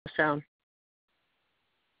sound.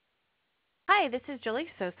 Hi, this is Julie.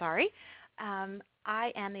 So sorry.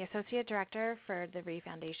 I am the Associate Director for the RE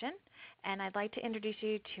Foundation, and I'd like to introduce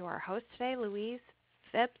you to our host today, Louise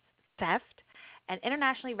Phipps Senft, an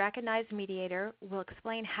internationally recognized mediator, will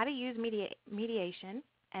explain how to use mediation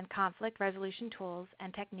and conflict resolution tools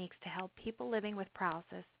and techniques to help people living with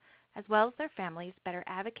paralysis, as well as their families, better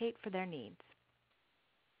advocate for their needs.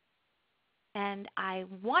 And I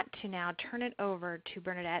want to now turn it over to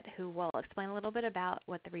Bernadette, who will explain a little bit about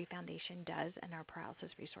what the RE Foundation does and our Paralysis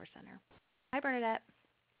Resource Center. Hi, Bernadette.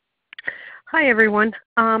 Hi, everyone.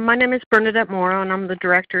 My name is Bernadette Morrow, and I'm the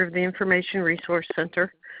Director of the Information Resource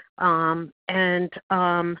Center. Welcome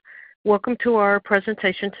to our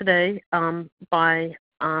presentation today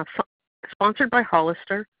sponsored by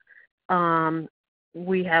Hollister.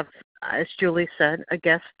 We have, as Julie said, a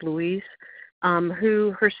guest, Louise,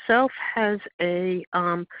 who herself has a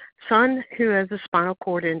son who has a spinal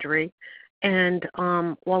cord injury. And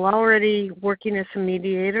while already working as a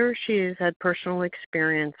mediator, she has had personal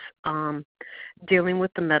experience dealing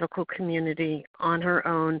with the medical community on her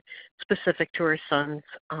own, specific to her son's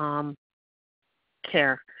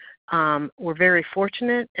care. We're very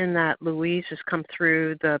fortunate in that Louise has come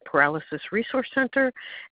through the Paralysis Resource Center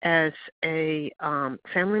as a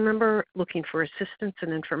family member looking for assistance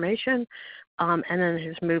and information, and then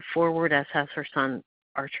has moved forward, as has her son,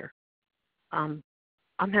 Archer.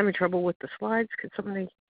 I'm having trouble with the slides. Could somebody,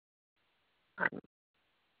 I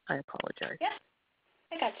apologize. Yeah,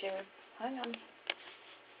 I got you. Hang on.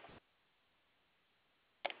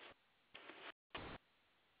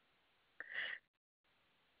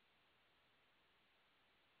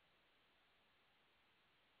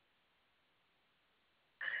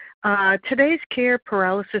 Today's Care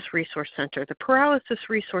Paralysis Resource Center. The Paralysis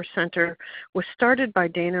Resource Center was started by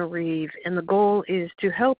Dana Reeve, and the goal is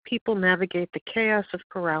to help people navigate the chaos of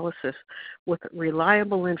paralysis with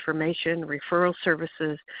reliable information, referral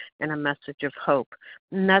services, and a message of hope.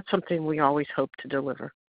 And that's something we always hope to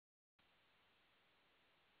deliver.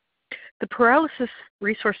 The Paralysis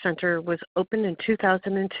Resource Center was opened in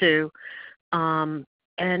 2002, and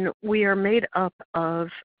we are made up of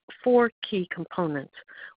 4 key components.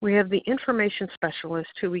 We have the information specialist,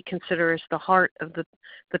 who we consider as the heart of the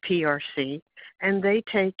PRC, and they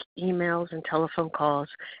take emails and telephone calls,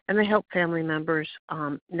 and they help family members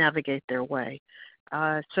navigate their way.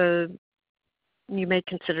 So you may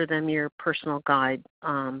consider them your personal guide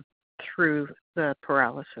through the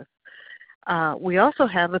paralysis. We also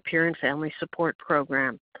have a peer and family support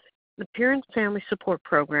program. The Peer and Family Support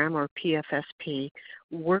Program, or PFSP,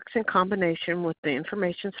 works in combination with the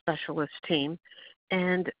Information Specialist team,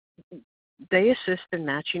 and they assist in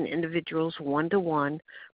matching individuals one-to-one,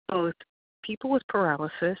 both people with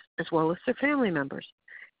paralysis as well as their family members.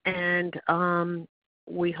 And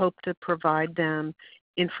we hope to provide them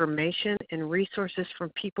information and resources from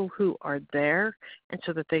people who are there, and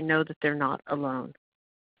so that they know that they're not alone.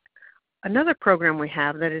 Another program we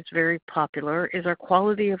have that is very popular is our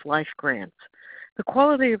Quality of Life Grants. The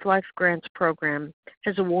Quality of Life Grants program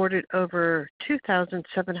has awarded over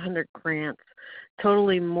 2,700 grants,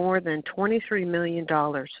 totaling more than $23 million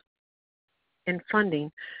in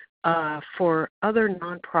funding for other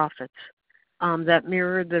nonprofits that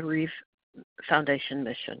mirror the Reeve Foundation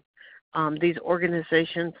mission. These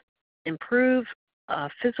organizations improve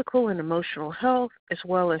physical and emotional health, as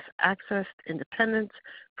well as access to independence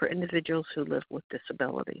for individuals who live with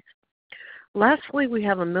disabilities. Lastly, we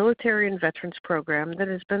have a military and veterans program that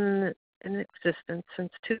has been in existence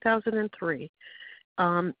since 2003,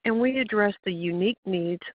 and we address the unique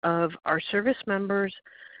needs of our service members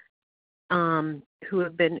who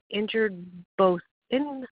have been injured both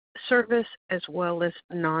in service as well as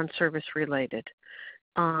non-service related.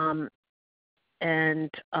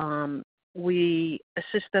 We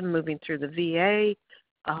assist them moving through the VA,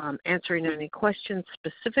 answering any questions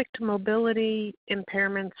specific to mobility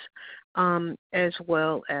impairments, as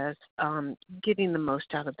well as getting the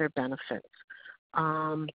most out of their benefits.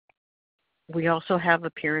 We also have a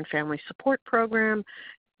peer and family support program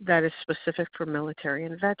that is specific for military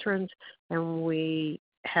and veterans, and we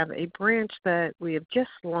have a branch that we have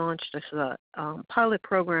just launched as a pilot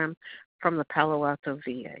program from the Palo Alto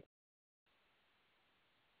VA.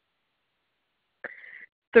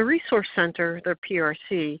 The Resource Center, the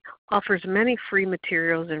PRC, offers many free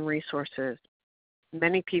materials and resources.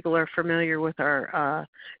 Many people are familiar with our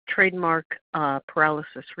trademark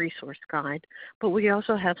Paralysis Resource Guide, but we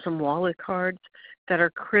also have some wallet cards that are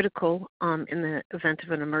critical in the event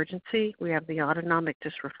of an emergency. We have the Autonomic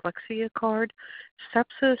Dysreflexia card,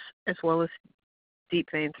 sepsis, as well as deep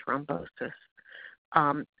vein thrombosis.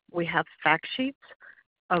 We have fact sheets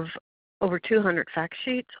of over 200 fact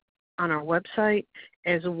sheets on our website,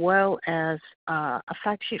 as well as a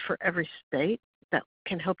fact sheet for every state that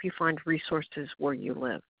can help you find resources where you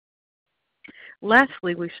live.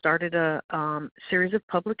 Lastly, we started a series of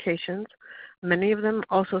publications, many of them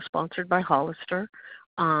also sponsored by Hollister.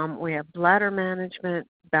 We have bladder management,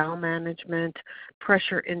 bowel management,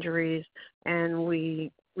 pressure injuries, and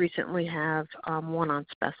we recently have one on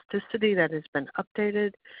spasticity that has been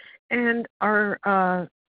updated. And our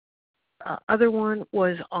other one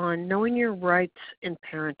was on knowing your rights in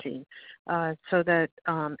parenting, so that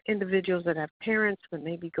individuals that have parents that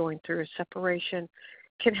may be going through a separation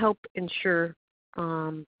can help ensure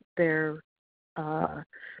their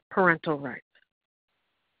parental rights.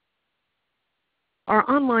 Our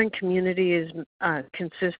online community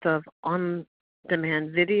consists of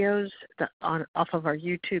on-demand videos off of our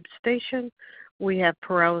YouTube station. We have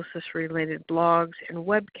paralysis-related blogs and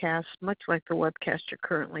webcasts, much like the webcast you're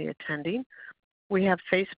currently attending. We have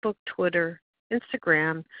Facebook, Twitter,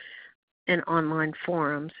 Instagram, and online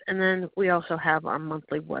forums. And then we also have our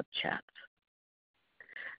monthly web chats.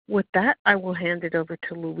 With that, I will hand it over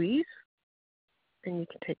to Louise, and you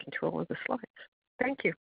can take control of the slides. Thank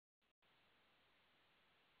you.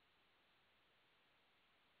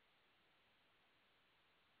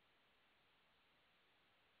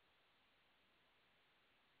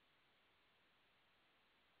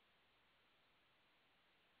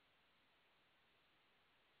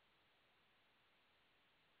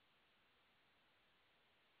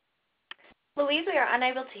 Louise, we are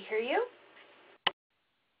unable to hear you.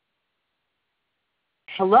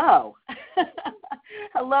 Hello.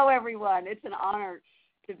 Hello, everyone. It's an honor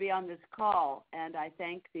to be on this call, and I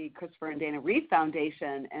thank the Christopher and Dana Reeve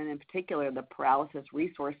Foundation, and in particular the Paralysis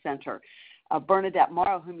Resource Center. Bernadette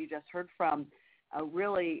Morrow, whom you just heard from,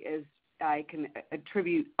 really is, I can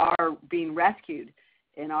attribute our being rescued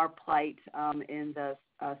in our plight in the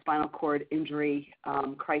spinal cord injury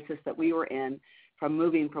crisis that we were in, from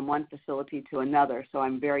moving from one facility to another. So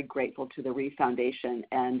I'm very grateful to the Reeve Foundation,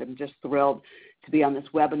 and I'm just thrilled to be on this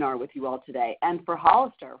webinar with you all today. And for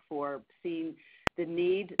Hollister, for seeing the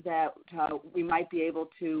need that we might be able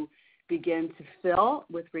to begin to fill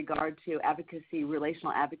with regard to advocacy,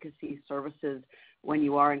 relational advocacy services when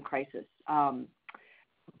you are in crisis.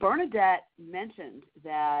 Bernadette mentioned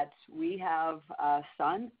that we have a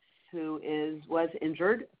son who was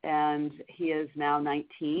injured, and he is now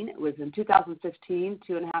 19. It was in 2015,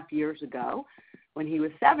 2.5 years ago. When he was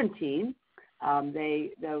 17,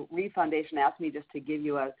 the Reeve Foundation asked me just to give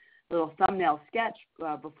you a little thumbnail sketch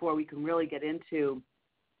before we can really get into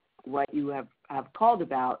what you have called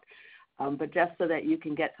about, but just so that you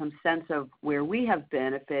can get some sense of where we have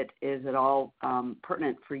been, if it is at all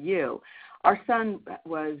pertinent for you. Our son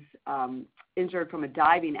was injured from a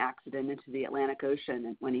diving accident into the Atlantic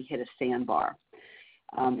Ocean when he hit a sandbar.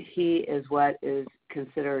 He is what is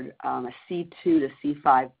considered a C2 to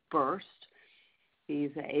C5 burst. He's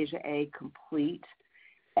an Asia A complete,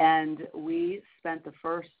 and we spent the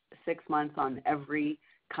first 6 months on every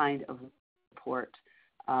kind of report,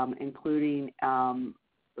 including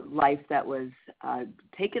life that was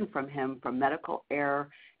taken from him from medical error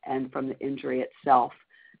and from the injury itself.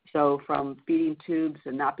 So from feeding tubes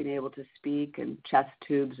and not being able to speak, and chest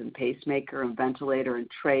tubes and pacemaker and ventilator and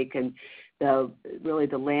trach, and really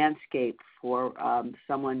the landscape for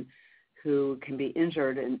someone who can be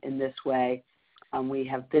injured in this way. We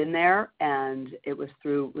have been there, and it was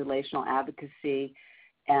through relational advocacy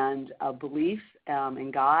and a belief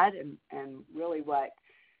in God and really what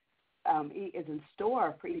is in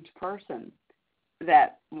store for each person,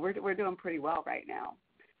 that we're doing pretty well right now.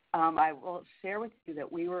 I will share with you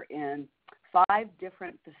that we were in 5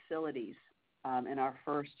 different facilities in our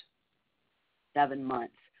first 7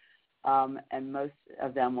 months, and most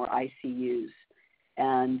of them were ICUs.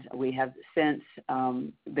 And we have since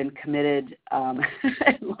been committed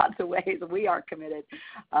in lots of ways. We are committed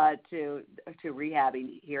to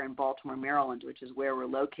rehabbing here in Baltimore, Maryland, which is where we're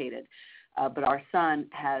located. But our son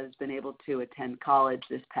has been able to attend college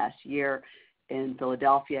this past year in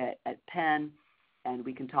Philadelphia at Penn, and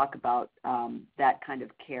we can talk about that kind of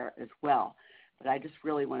care as well. But I just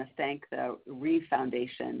really want to thank the Reeve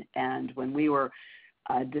Foundation. And when we were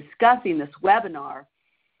discussing this webinar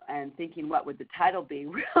and thinking what would the title be,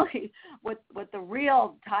 really what the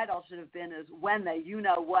real title should have been is When the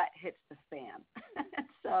You-Know-What Hits the Fan.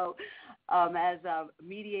 So as a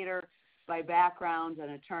mediator by background,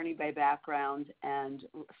 an attorney by background, and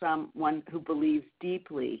someone who believes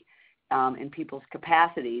deeply in people's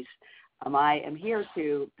capacities, I am here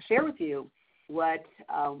to share with you what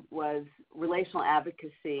was relational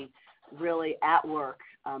advocacy really at work,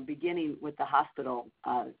 beginning with the hospital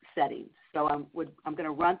setting. So I'm going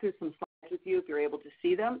to run through some slides with you if you're able to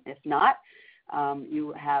see them. If not,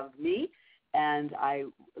 you have me, and I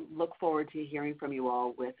look forward to hearing from you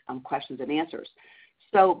all with questions and answers.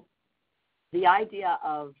 So the idea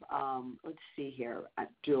of, let's see here,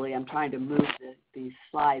 Julie, I'm trying to move these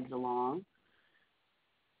slides along.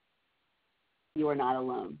 You are not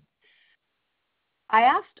alone. I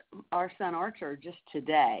asked our son Archer just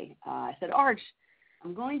today, I said, Arch,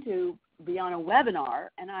 I'm going to be on a webinar,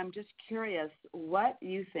 and I'm just curious what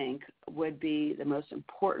you think would be the most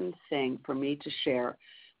important thing for me to share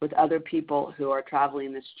with other people who are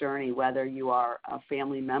traveling this journey, whether you are a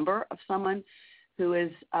family member of someone who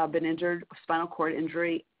has been injured, spinal cord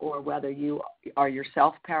injury, or whether you are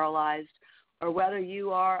yourself paralyzed, or whether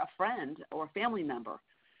you are a friend or family member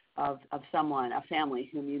of someone, a family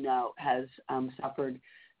whom you know has suffered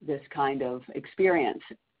this kind of experience.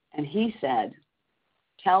 And he said,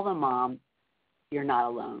 tell the mom you're not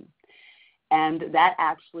alone. And that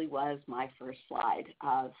actually was my first slide.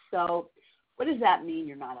 So what does that mean,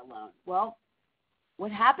 you're not alone? Well,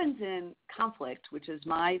 what happens in conflict, which is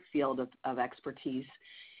my field of expertise,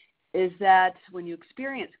 is that when you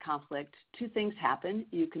experience conflict, two things happen.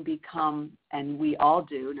 You can become, and we all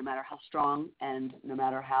do, no matter how strong and no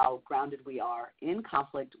matter how grounded we are, in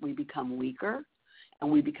conflict, we become weaker and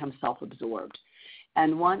we become self-absorbed.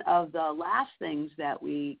 And one of the last things that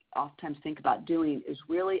we oftentimes think about doing is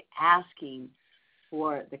really asking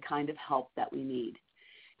for the kind of help that we need.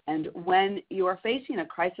 And when you are facing a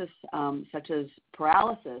crisis such as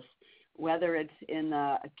paralysis, whether it's in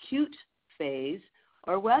the acute phase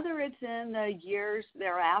or whether it's in the years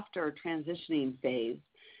thereafter transitioning phase,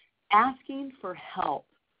 asking for help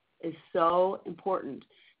is so important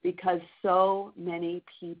because so many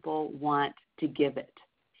people want to give it.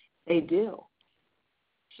 They do.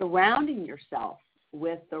 Surrounding yourself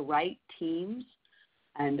with the right teams,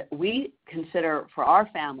 and we consider for our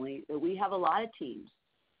family that we have a lot of teams.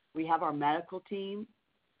 We have our medical team.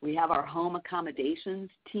 We have our home accommodations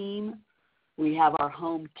team. We have our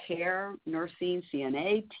home care, nursing,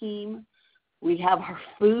 CNA team. We have our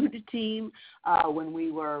food team when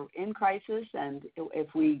we were in crisis, and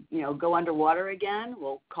if we go underwater again,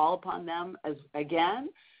 we'll call upon them again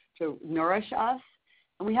to nourish us.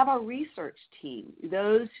 And we have our research team,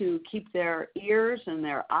 those who keep their ears and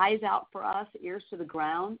their eyes out for us, ears to the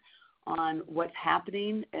ground, on what's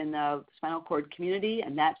happening in the spinal cord community,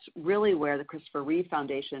 and that's really where the Christopher Reeve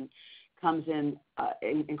Foundation comes in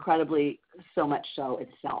incredibly, so much so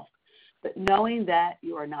itself. But knowing that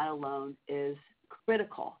you are not alone is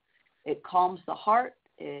critical. It calms the heart,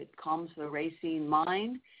 it calms the racing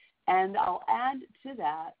mind, and I'll add to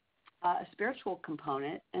that a spiritual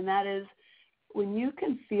component, and that is when you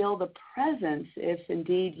can feel the presence, if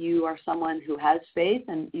indeed you are someone who has faith,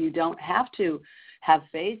 and you don't have to have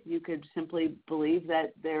faith, you could simply believe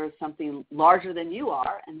that there is something larger than you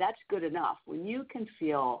are, and that's good enough. When you can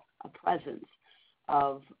feel a presence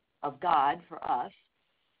of God for us,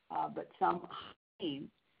 but some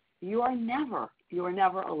you are never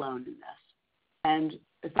alone in this. And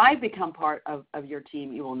if I become part of your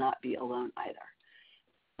team, you will not be alone either.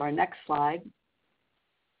 Our next slide.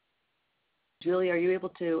 Julie, are you able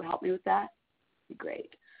to help me with that?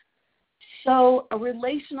 Great. So a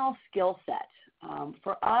relational skill set.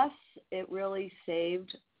 For us, it really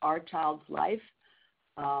saved our child's life.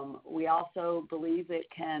 We also believe it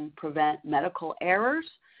can prevent medical errors,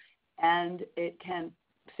 and it can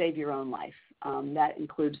save your own life. That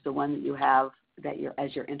includes the one that you have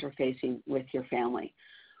as you're interfacing with your family.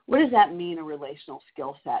 What does that mean, a relational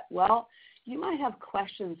skill set? Well, you might have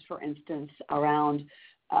questions, for instance, around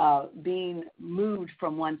being moved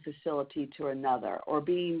from one facility to another, or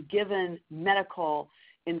being given medical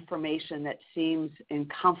information that seems in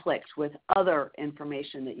conflict with other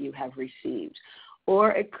information that you have received.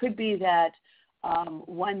 Or it could be that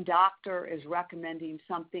one doctor is recommending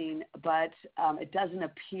something, but it doesn't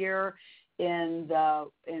appear in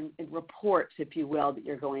reports, if you will, that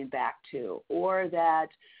you're going back to, or that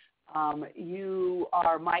you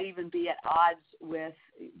might even be at odds with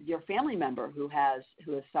your family member who has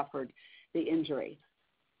suffered the injury.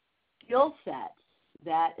 Skill set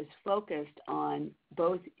that is focused on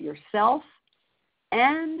both yourself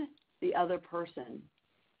and the other person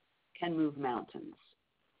can move mountains.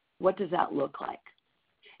 What does that look like?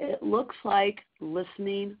 It looks like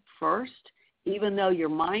listening first. Even though your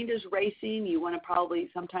mind is racing, you want to probably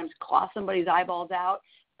sometimes claw somebody's eyeballs out,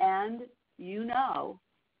 and you know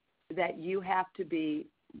that you have to be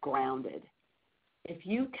grounded. If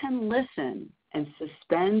you can listen and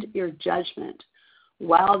suspend your judgment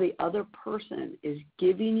while the other person is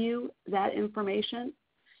giving you that information.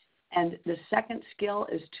 And the second skill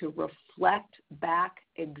is to reflect back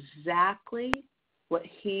exactly what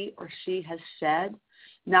he or she has said,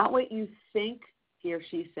 not what you think he or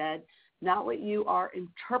she said, not what you are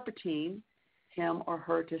interpreting him or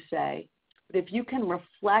her to say. But if you can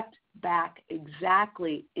reflect back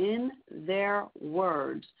exactly in their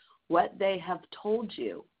words what they have told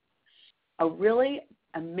you, a really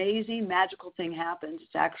amazing, magical thing happens.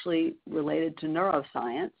 It's actually related to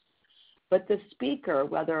neuroscience. But the speaker,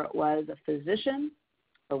 whether it was a physician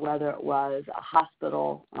or whether it was a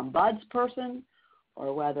hospital ombudsperson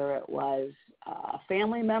or whether it was a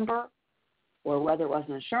family member or whether it was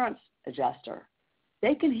an insurance adjuster,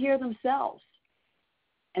 they can hear themselves.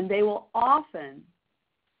 And they will often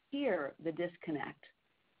hear the disconnect.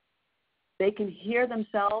 They can hear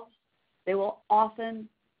themselves. They will often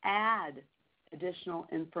add additional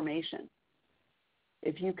information.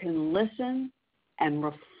 If you can listen and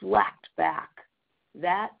reflect back,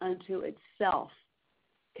 that unto itself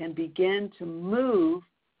can begin to move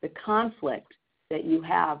the conflict that you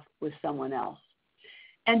have with someone else.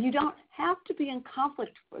 And you don't have to be in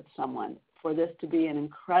conflict with someone for this to be an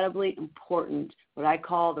incredibly important, what I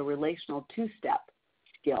call the relational two-step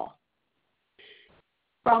skill.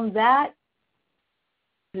 From that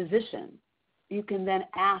position, you can then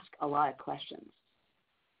ask a lot of questions.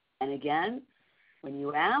 And again, when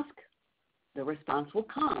you ask, the response will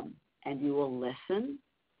come, and you will listen,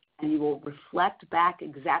 and you will reflect back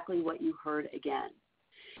exactly what you heard again.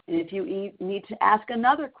 And if you need to ask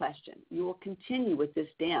another question, you will continue with this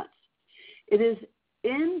dance. It is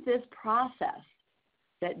in this process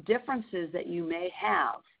that differences that you may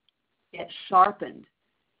have get sharpened.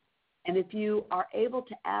 And if you are able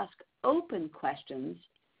to ask open questions,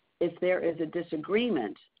 if there is a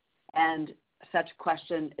disagreement and such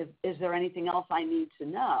question, is there anything else I need to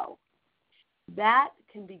know? That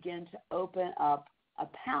can begin to open up a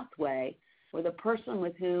pathway where the person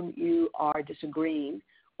with whom you are disagreeing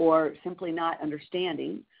or simply not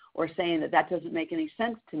understanding or saying that doesn't make any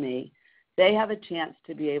sense to me, they have a chance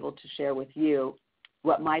to be able to share with you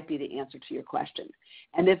what might be the answer to your question.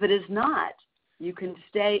 And if it is not, you can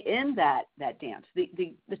stay in that dance.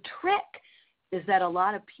 The trick is that a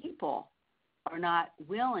lot of people are not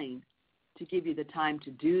willing to give you the time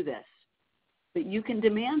to do this. But you can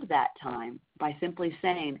demand that time by simply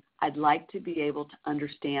saying, I'd like to be able to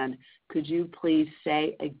understand. Could you please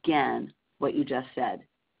say again what you just said?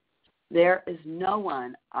 There is no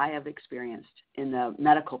one I have experienced in the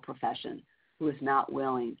medical profession who is not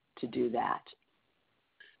willing to do that.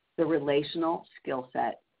 The relational skill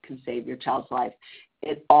set can save your child's life.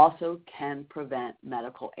 It also can prevent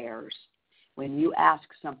medical errors. When you ask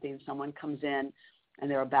something, someone comes in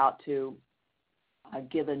and they're about to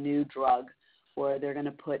give a new drug, or they're going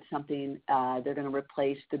to put something, they're going to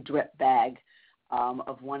replace the drip bag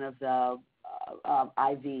of one of the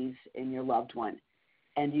IVs in your loved one.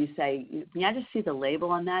 And you say, may I just see the label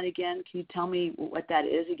on that again? Can you tell me what that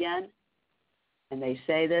is again? And they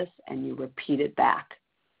say this, and you repeat it back.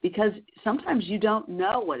 Because sometimes you don't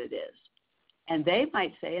know what it is. And they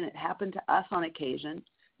might say, and it happened to us on occasion,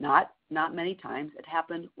 not many times, it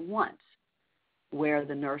happened once, where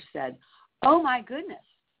the nurse said, oh my goodness,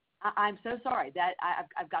 I'm so sorry, that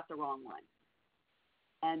I've got the wrong one.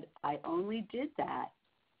 And I only did that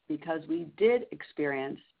because we did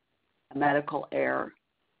experience a medical error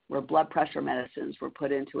where blood pressure medicines were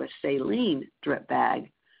put into a saline drip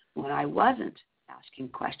bag when I wasn't asking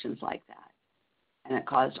questions like that. And it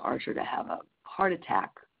caused Archer to have a heart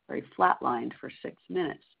attack, very flatlined for 6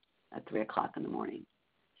 minutes at 3 o'clock in the morning.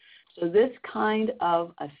 So this kind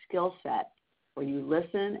of a skill set where you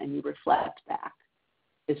listen and you reflect back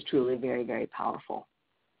is truly very, very powerful.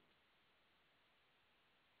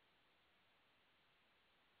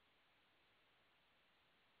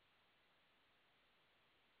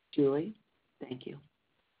 Julie, thank you.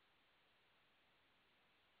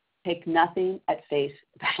 Take nothing at face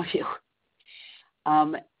value.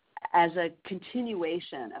 As a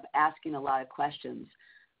continuation of asking a lot of questions,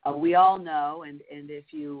 we all know, and if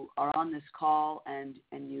you are on this call and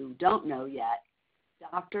you don't know yet,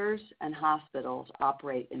 doctors and hospitals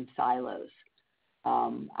operate in silos.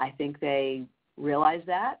 I think they realize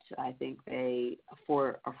that. I think they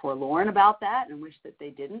are forlorn about that and wish that they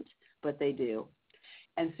didn't, but they do.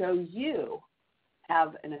 And so you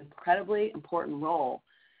have an incredibly important role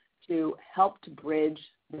to help to bridge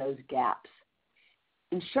those gaps.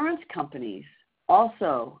 Insurance companies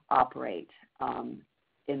also operate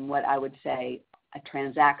in what I would say a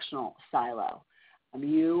transactional silo.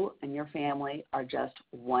 You and your family are just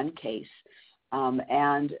one case,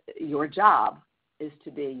 and your job is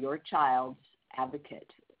to be your child's advocate,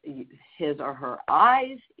 his or her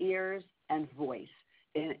eyes, ears, and voice,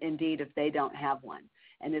 indeed, if they don't have one.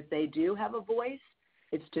 And if they do have a voice,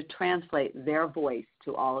 it's to translate their voice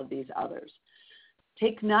to all of these others.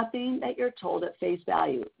 Take nothing that you're told at face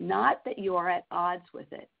value, not that you are at odds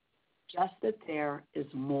with it, just that there is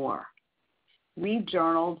more. We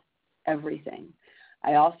journaled everything.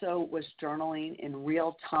 I also was journaling in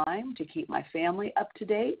real time to keep my family up to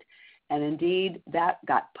date, and indeed that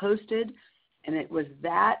got posted, and it was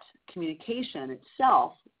that communication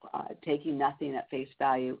itself, taking nothing at face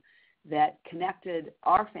value, that connected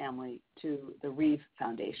our family to the Reeve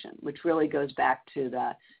Foundation, which really goes back to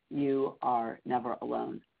the "you are never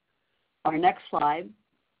alone." Our next slide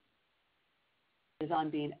is on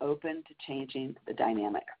being open to changing the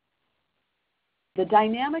dynamic. The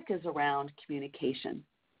dynamic is around communication,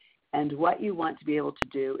 and what you want to be able to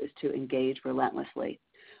do is to engage relentlessly.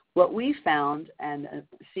 What we found, and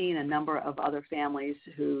seeing a number of other families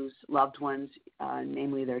whose loved ones,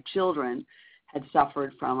 namely their children, had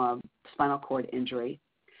suffered from a spinal cord injury,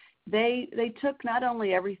 they took not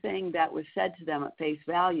only everything that was said to them at face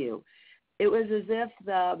value, it was as if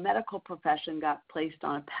the medical profession got placed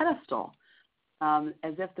on a pedestal,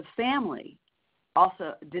 as if the family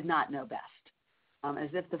also did not know best, as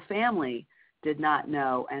if the family did not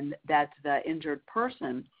know, and that the injured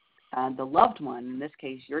person, the loved one, in this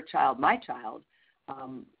case your child, my child,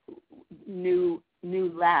 knew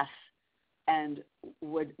less and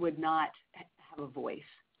would not have a voice.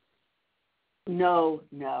 No.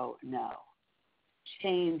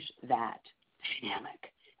 Change that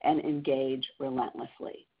dynamic and engage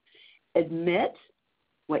relentlessly. Admit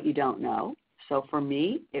what you don't know. So for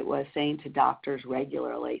me, it was saying to doctors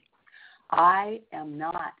regularly, I am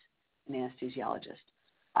not an anesthesiologist.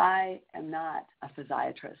 I am not a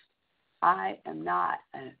physiatrist. I am not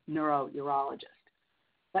a neurourologist.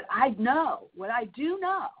 But I know, what I do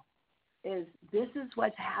know is this is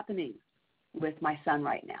what's happening with my son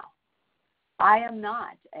right now. I am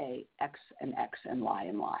not a X and X and Y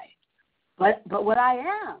and Y. But what I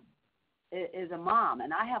am is a mom,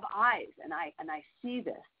 and I have eyes, and I see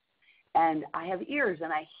this, and I have ears,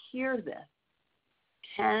 and I hear this.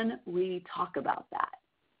 Can we talk about that?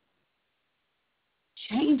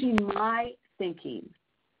 Changing my thinking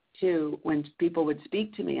to when people would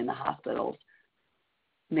speak to me in the hospitals,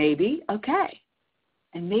 maybe, okay,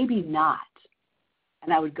 and maybe not.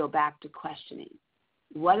 And I would go back to questioning.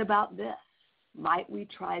 What about this? Might we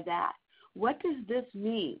try that? What does this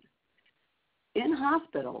mean? In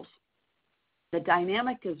hospitals, the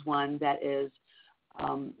dynamic is one that is,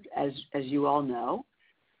 as you all know,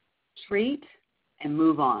 treat and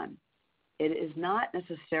move on. It is not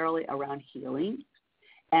necessarily around healing,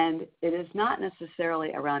 and it is not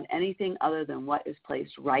necessarily around anything other than what is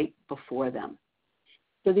placed right before them.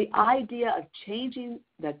 So the idea of changing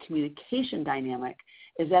the communication dynamic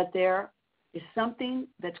is that there is something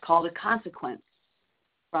that's called a consequence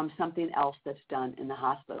from something else that's done in the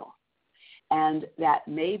hospital. And that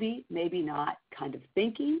maybe not kind of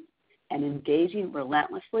thinking and engaging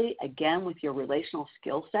relentlessly, again, with your relational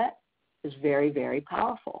skill set is very, very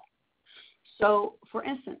powerful. So, for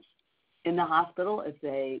instance, in the hospital, if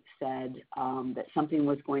they said that something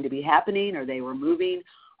was going to be happening or they were moving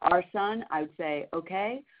our son, I would say,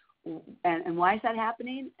 okay, and why is that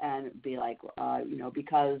happening? And it'd be like,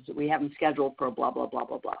 because we have him scheduled for blah, blah, blah,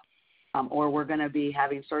 blah, blah. Or we're going to be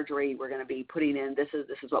having surgery, we're going to be putting in, this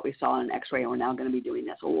is what we saw in an x-ray, and we're now going to be doing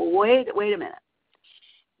this. Well, wait a minute.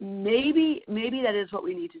 Maybe that is what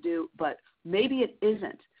we need to do, but maybe it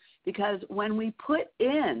isn't. Because when we put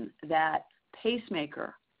in that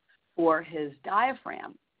pacemaker for his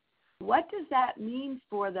diaphragm, what does that mean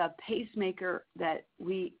for the pacemaker that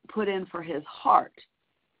we put in for his heart?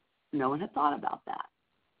 No one had thought about that.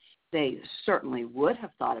 They certainly would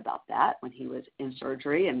have thought about that when he was in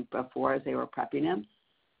surgery and before, as they were prepping him.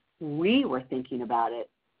 We were thinking about it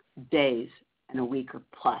days and a week or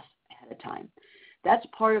plus ahead of time. That's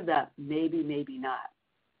part of the maybe not.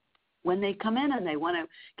 When they come in and they want to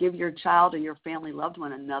give your child or your family loved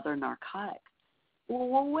one another narcotic,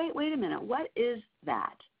 well, wait a minute. What is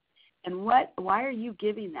that? And why are you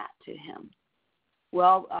giving that to him?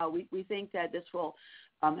 Well, we think that this will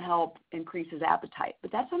help increase his appetite,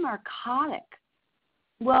 but that's a narcotic.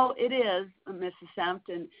 Well, it is, Mrs.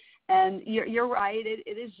 Senft, and you're right.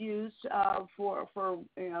 It is used for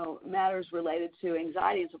matters related to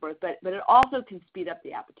anxiety and so forth, but it also can speed up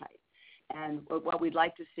the appetite. And what we'd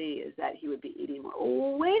like to see is that he would be eating more.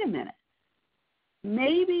 Oh, wait a minute.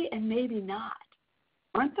 Maybe and maybe not.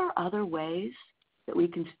 Aren't there other ways that we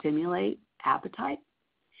can stimulate appetite?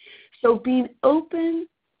 So being open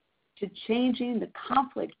to changing the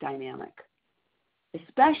conflict dynamic,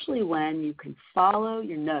 especially when you can follow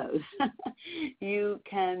your nose. You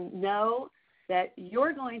can know that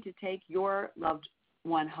you're going to take your loved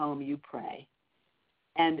one home, you pray,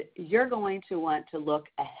 and you're going to want to look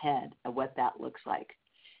ahead of what that looks like.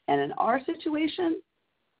 And in our situation,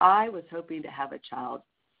 I was hoping to have a child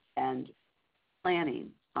and planning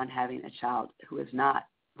on having a child who is not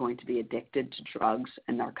going to be addicted to drugs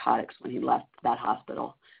and narcotics when he left that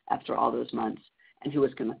hospital after all those months, and who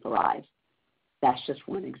was going to thrive. That's just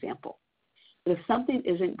one example. But if something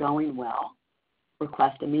isn't going well,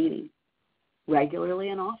 request a meeting regularly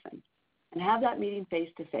and often, and have that meeting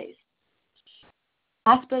face-to-face.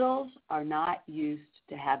 Hospitals are not used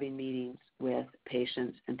to having meetings with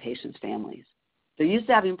patients and patients' families. They're used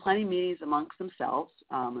to having plenty of meetings amongst themselves,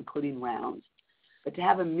 including rounds. But to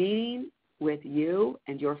have a meeting with you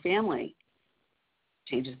and your family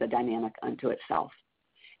changes the dynamic unto itself.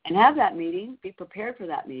 And have that meeting, be prepared for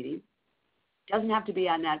that meeting. It doesn't have to be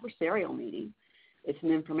an adversarial meeting. It's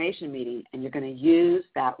an information meeting, and you're going to use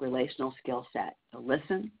that relational skill set to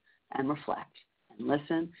listen and reflect, and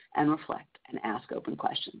listen and reflect, and ask open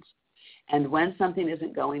questions. And when something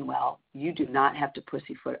isn't going well, you do not have to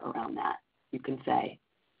pussyfoot around that. You can say,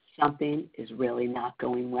 something is really not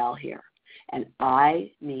going well here, and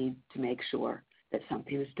I need to make sure that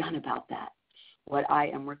something is done about that. What I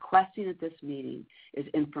am requesting at this meeting is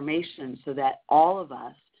information so that all of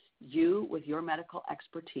us, you with your medical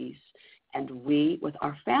expertise and we with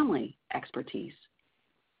our family expertise,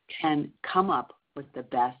 can come up with the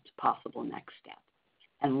best possible next step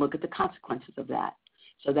and look at the consequences of that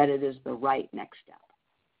so that it is the right next step.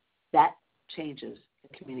 That changes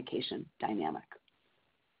the communication dynamic.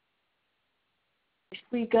 If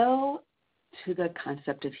we go to the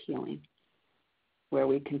concept of healing, where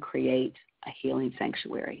we can create a healing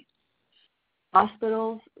sanctuary,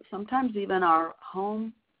 hospitals, sometimes even our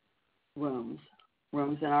home rooms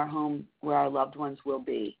in our home where our loved ones will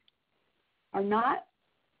be, are not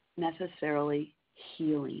necessarily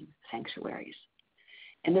healing sanctuaries.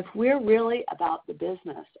 And if we're really about the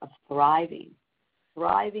business of thriving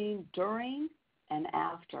during and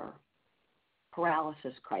after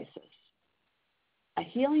paralysis crisis, a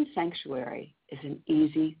healing sanctuary is an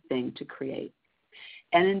easy thing to create.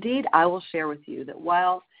 And indeed, I will share with you that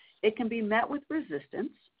while it can be met with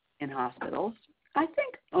resistance in hospitals, I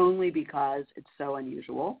think only because it's so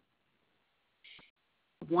unusual,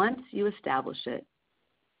 once you establish it,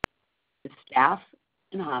 the staff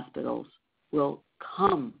in hospitals will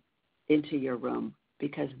come into your room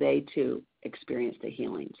because they too experience the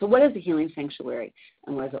healing. So what is a healing sanctuary,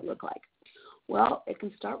 and what does it look like? Well, it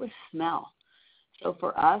can start with smell. So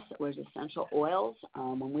for us, it was essential oils.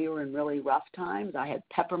 When we were in really rough times, I had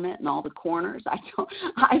peppermint in all the corners. I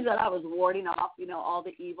said I was warding off, all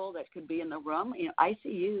the evil that could be in the room.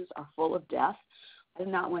 ICUs are full of death. I did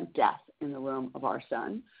not want death in the room of our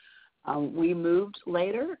son. We moved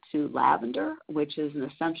later to lavender, which is an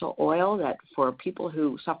essential oil that for people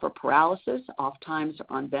who suffer paralysis, oftentimes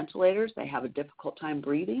on ventilators, they have a difficult time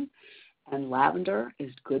breathing, and lavender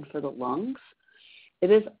is good for the lungs.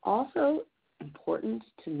 It is also important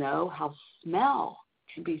to know how smell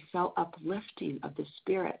can be so uplifting of the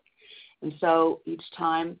spirit. And so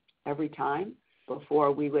every time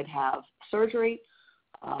before we would have surgery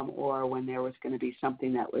or when there was going to be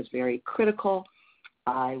something that was very critical,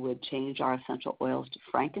 I would change our essential oils to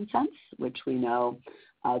frankincense, which we know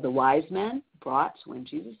the wise men brought when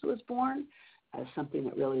Jesus was born as something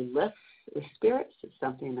that really lifts the spirits. It's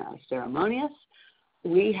something that was ceremonious.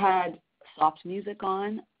 We had soft music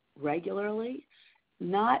on regularly,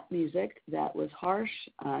 not music that was harsh,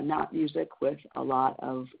 not music with a lot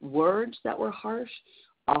of words that were harsh,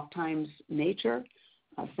 oftentimes nature,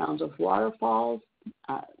 sounds of waterfalls,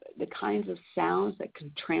 the kinds of sounds that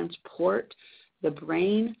can transport the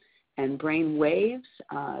brain and brain waves,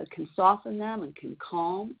 can soften them and can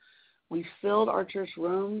calm. We filled Archer's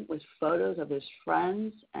room with photos of his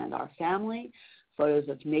friends and our family, photos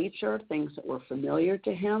of nature, things that were familiar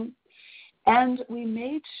to him. And we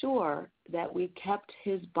made sure that we kept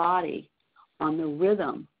his body on the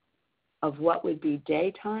rhythm of what would be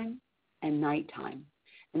daytime and nighttime.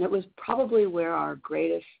 And it was probably where our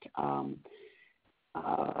greatest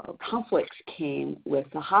conflicts came with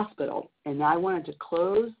the hospital. And I wanted to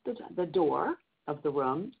close the door of the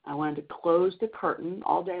room. I wanted to close the curtain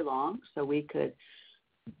all day long so we could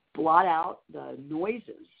blot out the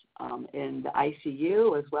noises in the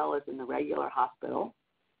ICU as well as in the regular hospital.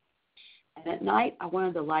 And at night, I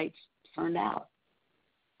wanted the lights turned out.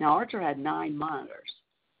 Now, Archer had 9 monitors,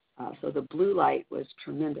 so the blue light was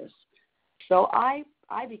tremendous. So I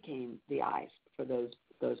became the eyes for those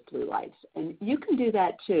those blue lights. And you can do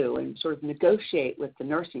that too and sort of negotiate with the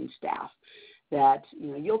nursing staff that,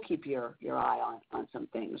 you'll keep your eye on some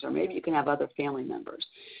things, or maybe you can have other family members.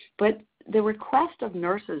 But the request of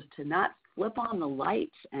nurses to not flip on the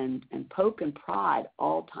lights and poke and prod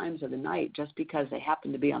all times of the night just because they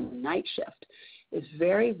happen to be on the night shift is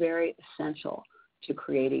very, very essential to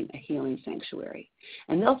creating a healing sanctuary.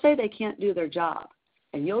 And they'll say they can't do their job.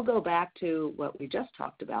 And you'll go back to what we just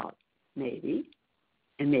talked about, maybe,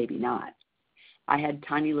 and maybe not. I had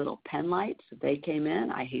tiny little pen lights. They came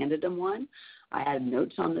in. I handed them one. I had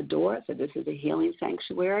notes on the door that said, this is a healing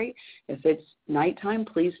sanctuary. If it's nighttime,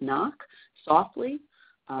 please knock softly.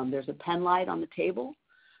 There's a pen light on the table.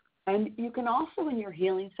 And you can also, in your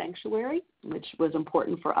healing sanctuary, which was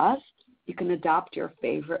important for us, you can adopt your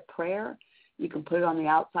favorite prayer. You can put it on the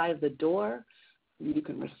outside of the door. You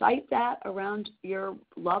can recite that around your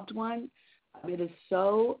loved one. It is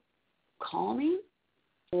so calming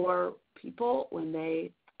for people when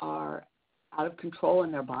they are out of control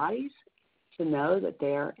in their bodies to know that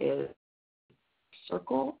there is a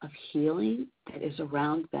circle of healing that is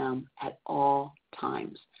around them at all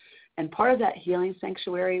times. And part of that healing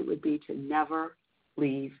sanctuary would be to never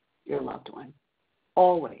leave your loved one.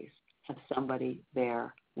 Always have somebody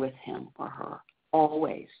there with him or her,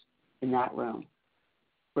 always in that room,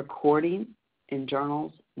 recording in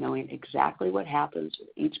journals, knowing exactly what happens with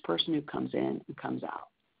each person who comes in and comes out.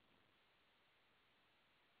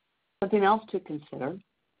 Something else to consider,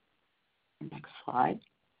 next slide,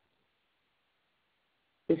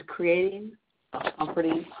 is creating a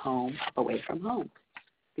comforting home away from home,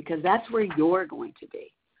 because that's where you're going to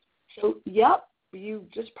be. So, yep, you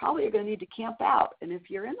just probably are going to need to camp out. And if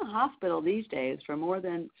you're in the hospital these days for more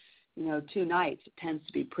than 2 nights, it tends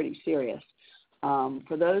to be pretty serious.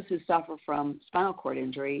 For those who suffer from spinal cord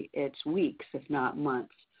injury, it's weeks, if not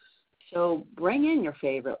months. So bring in your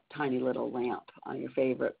favorite tiny little lamp, your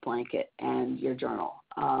favorite blanket, and your journal.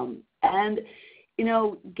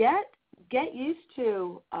 Get used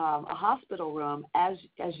to a hospital room as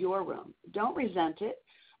your room. Don't resent it.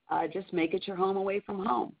 Just make it your home away from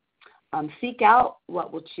home. Seek out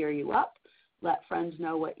what will cheer you up. Let friends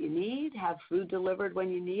know what you need. Have food delivered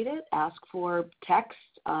when you need it. Ask for text.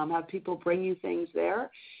 Have people bring you things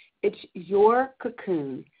there. It's your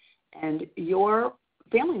cocoon, and your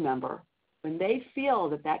family member, when they feel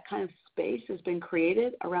that kind of space has been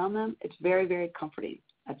created around them, it's very, very comforting.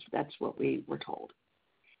 That's what we were told.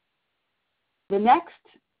 The next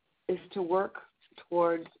is to work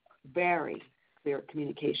towards very clear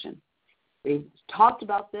communication. We've talked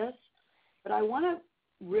about this, but I want to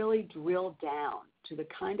really drill down to the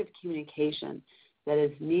kind of communication that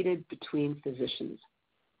is needed between physicians.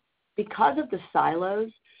 Because of the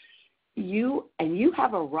silos, you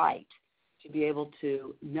have a right to be able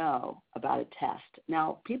to know about a test.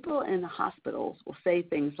 Now, people in the hospitals will say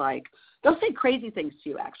things like, they'll say crazy things to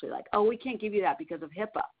you actually, like, oh, we can't give you that because of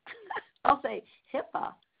HIPAA. I'll say,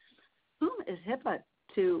 HIPAA? Whom is HIPAA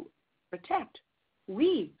to protect?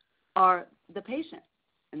 We are the patient.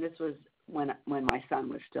 And this was when my son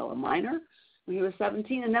was still a minor, when he was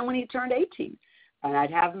 17, and then when he turned 18. And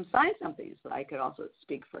I'd have him sign something so I could also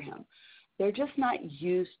speak for him. They're just not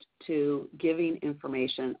used to giving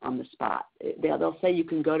information on the spot. They'll say you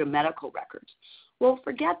can go to medical records. Well,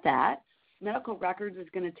 forget that. Medical records is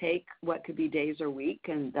going to take what could be days or week,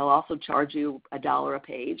 and they'll also charge you $1 a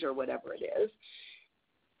page or whatever it is.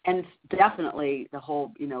 And it's definitely the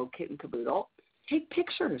whole, kit and caboodle. Take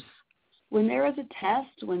pictures. When there is a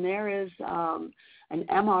test, when there is an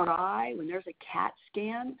MRI, when there's a CAT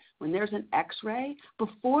scan, when there's an X-ray,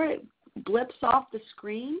 before it blips off the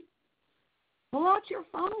screen, pull out your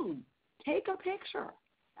phone. Take a picture.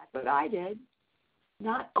 That's what I did.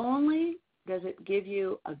 Not only does it give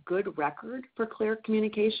you a good record for clear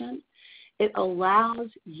communication, it allows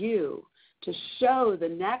you to show the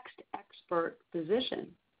next expert physician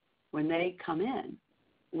when they come in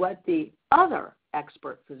what the other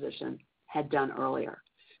expert physician had done earlier.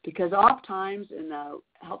 Because oftentimes in the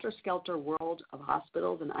helter-skelter world of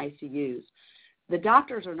hospitals and ICUs, the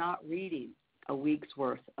doctors are not reading a week's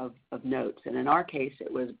worth of notes. And in our case,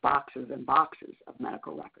 it was boxes and boxes of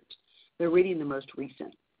medical records. They're reading the most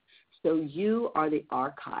recent. So you are the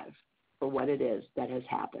archive for what it is that has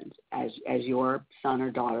happened as your son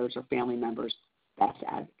or daughters or family members' best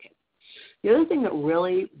advocate. The other thing that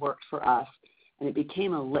really worked for us, and it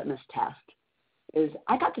became a litmus test, is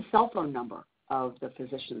I got the cell phone number of the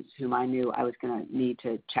physicians whom I knew I was going to need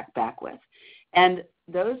to check back with. And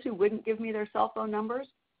those who wouldn't give me their cell phone numbers,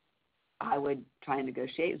 I would try and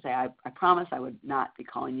negotiate and say, I promise I would not be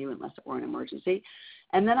calling you unless it were an emergency.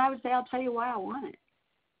 And then I would say, I'll tell you why I want it.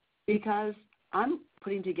 Because I'm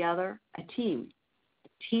putting together a team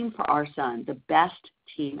for our son, the best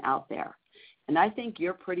team out there. And I think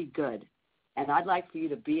you're pretty good, and I'd like for you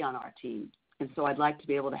to be on our team. And so I'd like to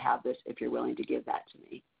be able to have this if you're willing to give that to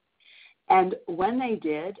me. And when they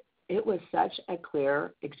did, it was such a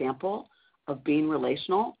clear example of being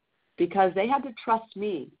relational, because they had to trust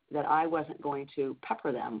me that I wasn't going to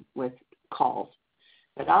pepper them with calls.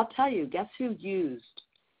 But I'll tell you, guess who used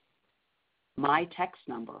my text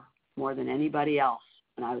number more than anybody else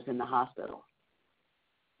when I was in the hospital?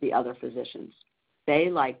 The other physicians. They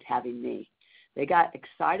liked having me. They got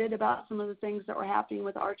excited about some of the things that were happening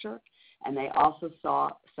with Archer, and they also saw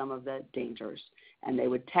some of the dangers. And they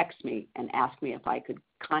would text me and ask me if I could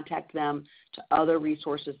contact them to other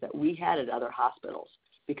resources that we had at other hospitals,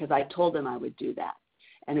 because I told them I would do that.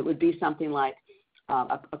 And it would be something like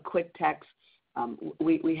a quick text.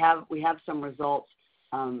 We have some results.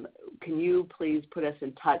 Can you please put us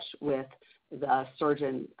in touch with the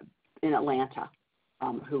surgeon in Atlanta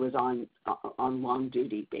who was on long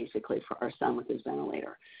duty, basically, for our son with his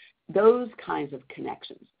ventilator? Those kinds of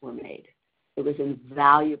connections were made. It was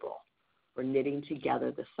invaluable for knitting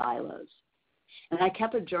together the silos. And I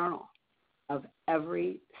kept a journal of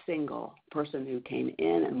every single person who came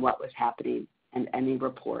in and what was happening, and any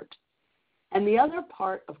report. And the other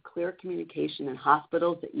part of clear communication in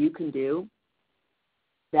hospitals that you can do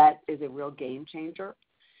that is a real game changer,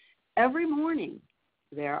 every morning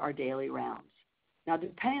there are daily rounds. Now,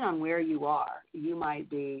 depending on where you are, you might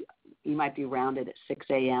be rounded at 6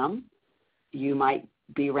 a.m., you might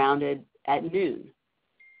be rounded at noon.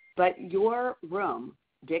 But your room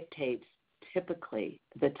dictates typically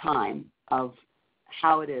the time of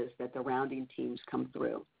how it is that the rounding teams come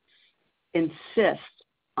through. Insist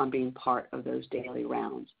on being part of those daily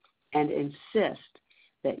rounds, and insist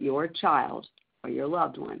that your child or your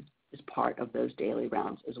loved one is part of those daily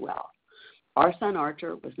rounds as well. Our son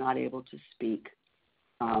Archer was not able to speak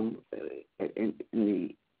in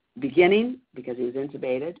the beginning because he was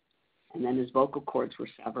intubated, and then his vocal cords were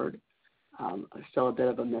severed. Still a bit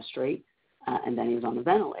of a mystery, and then he was on the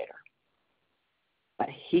ventilator. But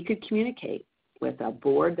he could communicate with a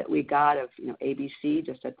board that we got of ABC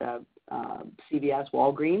just at the CVS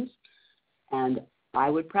Walgreens, and I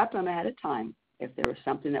would prep him ahead of time. If there was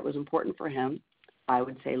something that was important for him, I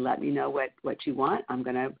would say, let me know what you want. I'm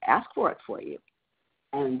going to ask for it for you.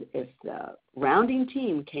 And if the rounding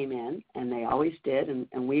team came in, and they always did,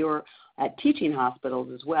 and we were at teaching hospitals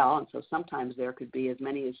as well, and so sometimes there could be as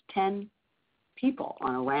many as 10 people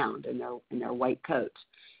on a round in their white coats,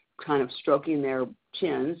 kind of stroking their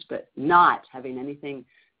chins, but not having anything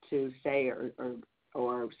to say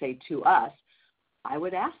or say to us. I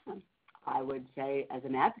would ask them. I would say, as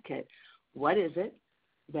an advocate, what is it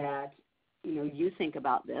that you think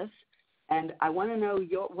about this? And I want to know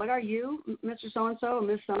what are you, Mr. So-and-so, or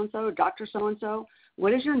Ms. So-and-so, Dr. So-and-so?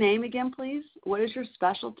 What is your name again, please? What is your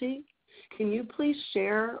specialty? Can you please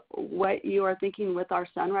share what you are thinking with our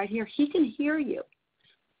son right here? He can hear you.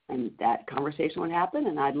 And that conversation would happen,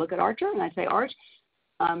 and I'd look at Archer, and I'd say, Arch,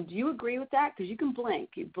 do you agree with that? Because you can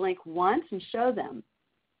blink. You blink once and show them.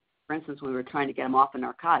 For instance, when we were trying to get him off of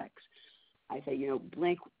narcotics, I say,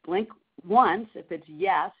 blink once. If it's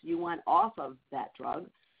yes, you want off of that drug.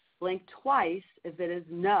 Blink twice if it is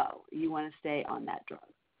no, you want to stay on that drug.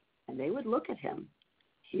 And they would look at him.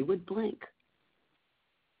 He would blink.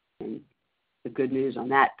 And the good news on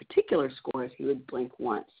that particular score is he would blink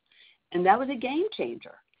once. And that was a game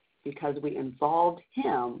changer because we involved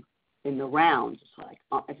him in the rounds.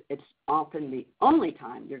 It's often the only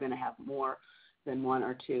time you're going to have more than one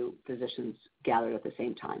or two physicians gathered at the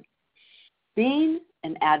same time. Being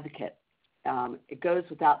an advocate, it goes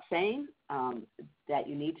without saying that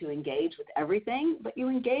you need to engage with everything, but you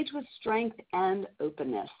engage with strength and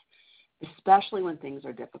openness, especially when things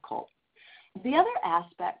are difficult. The other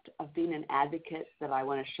aspect of being an advocate that I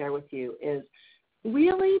want to share with you is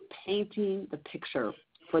really painting the picture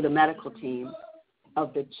for the medical team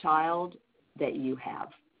of the child that you have.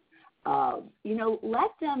 Let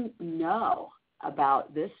them know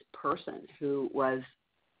about this person who was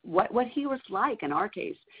what he was like in our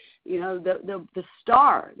case. The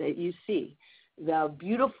star that you see, the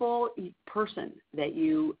beautiful person that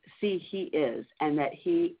you see he is, and that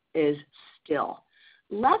he is still.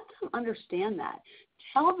 Let them understand that.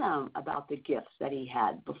 Tell them about the gifts that he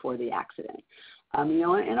had before the accident.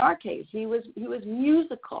 In our case, he was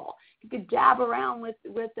musical. He could dab around with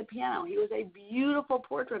the piano. He was a beautiful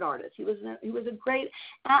portrait artist. He was a great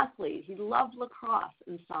athlete. He loved lacrosse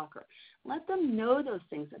and soccer. Let them know those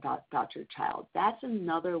things about your child. That's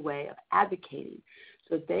another way of advocating,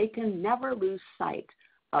 so that they can never lose sight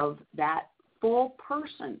of that full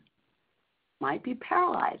person might be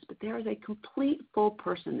paralyzed, but there is a complete full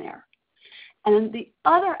person there. And the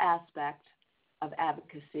other aspect of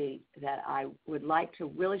advocacy that I would like to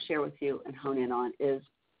really share with you and hone in on is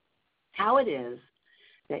how it is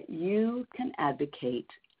that you can advocate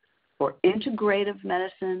for integrative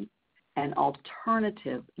medicine and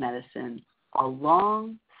alternative medicine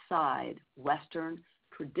alongside Western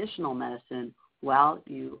traditional medicine while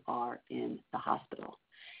you are in the hospital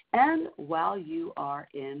and while you are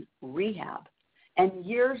in rehab and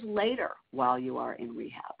years later while you are in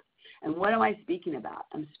rehab. And what am I speaking about?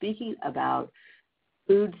 I'm speaking about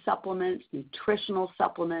food supplements, nutritional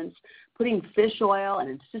supplements, putting fish oil and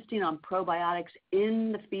insisting on probiotics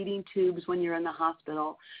in the feeding tubes when you're in the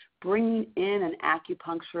hospital, bringing in an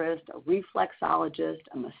acupuncturist, a reflexologist,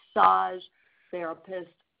 a massage therapist,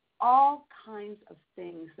 all kinds of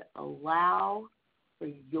things that allow for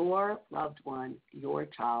your loved one, your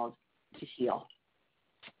child, to heal.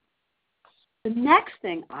 The next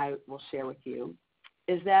thing I will share with you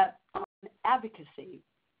is that on advocacy,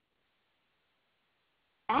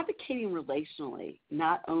 advocating relationally,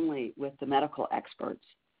 not only with the medical experts,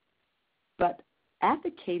 but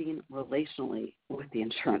advocating relationally with the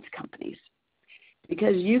insurance companies,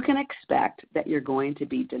 because you can expect that you're going to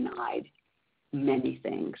be denied many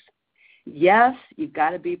things. Yes, you've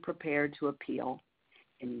got to be prepared to appeal,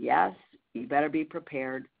 and yes, you better be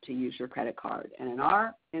prepared to use your credit card. And in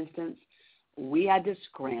our instance, we had to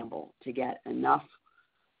scramble to get enough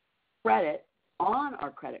credit on our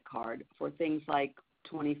credit card for things like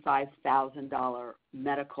 $25,000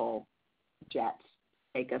 medical jets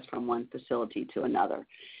take us from one facility to another.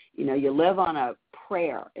 You know, you live on a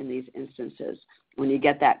prayer in these instances when you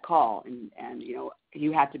get that call, and you know,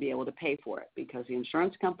 you have to be able to pay for it because the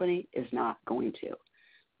insurance company is not going to.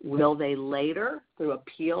 Will they later through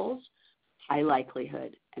appeals? High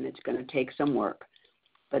likelihood, and it's going to take some work.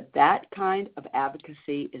 But that kind of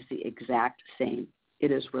advocacy is the exact same.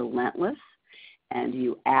 It is relentless, and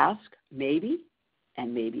you ask maybe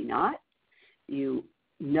and maybe not. You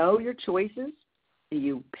know your choices.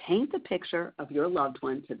 You paint the picture of your loved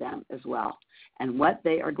one to them as well and what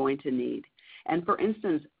they are going to need. And for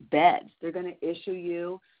instance, beds. They're going to issue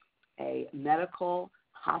you a medical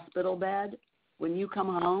hospital bed when you come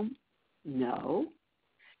home? No.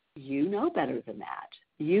 You know better than that.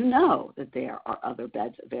 You know that there are other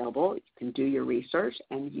beds available. You can do your research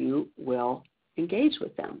and you will engage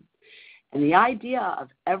with them. And the idea of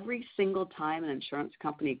every single time an insurance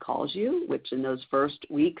company calls you, which in those first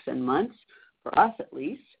weeks and months, for us at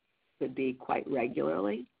least, could be quite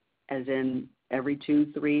regularly, as in every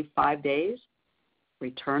 2, 3, 5 days,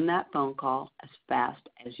 return that phone call as fast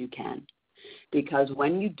as you can. Because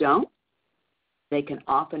when you don't, they can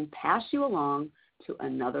often pass you along to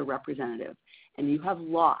another representative, and you have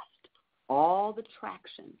lost all the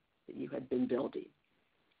traction that you had been building.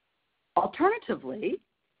 Alternatively,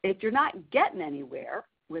 if you're not getting anywhere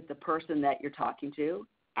with the person that you're talking to,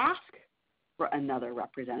 ask for another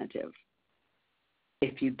representative.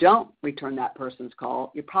 If you don't return that person's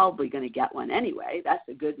call, you're probably going to get one anyway. That's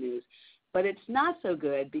the good news. But it's not so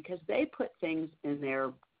good because they put things in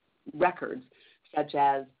their records such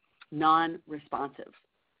as non-responsive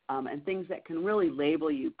and things that can really label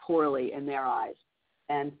you poorly in their eyes.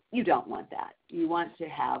 And you don't want that. You want to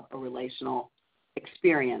have a relational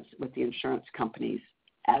experience with the insurance companies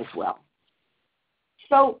as well.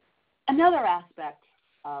 So another aspect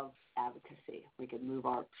of advocacy, we can move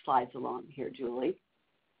our slides along here, Julie,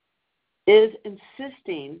 is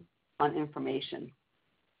insisting on information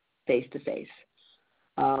face-to-face.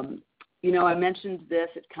 You know, I mentioned this,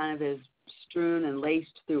 it kind of is strewn and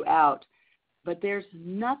laced throughout, but there's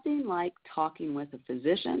nothing like talking with a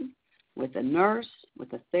physician, with a nurse,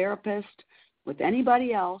 with a therapist, with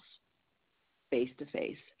anybody else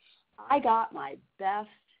face-to-face. I got my best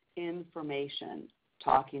information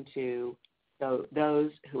talking to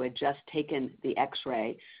those who had just taken the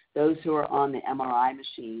x-ray, those who are on the MRI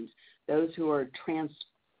machines, those who are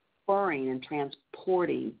transferring and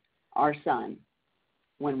transporting our son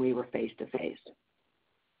when we were face-to-face.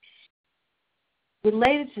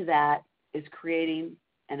 Related to that is creating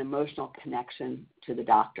an emotional connection to the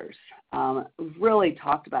doctors. We've really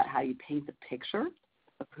talked about how you paint the picture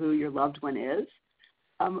of who your loved one is,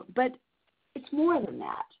 but it's more than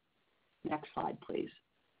that. Next slide, please.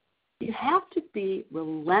 You have to be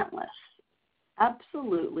relentless,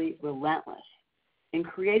 absolutely relentless, in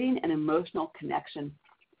creating an emotional connection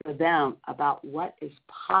for them about what is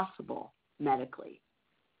possible medically.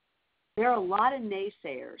 There are a lot of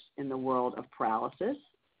naysayers in the world of paralysis,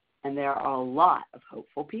 and there are a lot of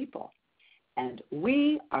hopeful people. And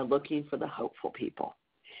we are looking for the hopeful people.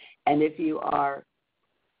 And if you are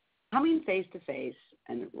coming face to face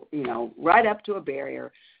and, right up to a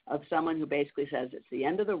barrier of someone who basically says it's the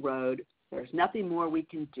end of the road, there's nothing more we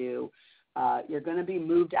can do, you're going to be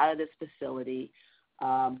moved out of this facility,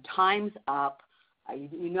 time's up,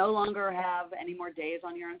 you no longer have any more days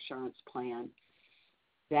on your insurance plan.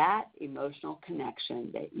 That emotional connection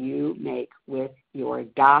that you make with your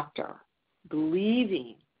doctor,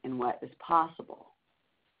 believing in what is possible,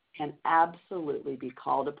 can absolutely be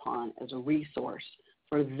called upon as a resource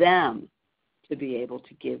for them to be able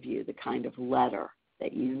to give you the kind of letter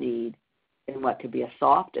that you need in what could be a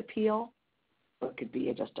soft appeal, what could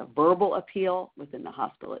be just a verbal appeal within the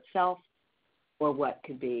hospital itself, or what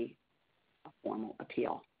could be a formal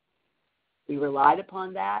appeal. We relied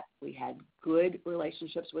upon that. We had good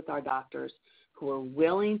relationships with our doctors who were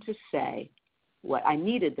willing to say what I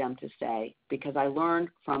needed them to say, because I learned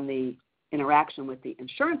from the interaction with the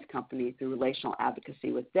insurance company through relational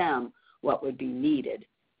advocacy with them what would be needed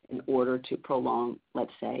in order to prolong,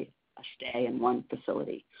 let's say, a stay in one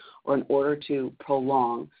facility, or in order to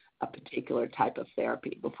prolong a particular type of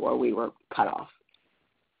therapy before we were cut off.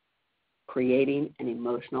 Creating an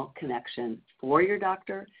emotional connection for your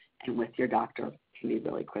doctor and with your doctor can be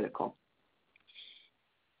really critical.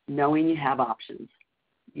 Knowing you have options.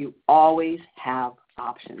 You always have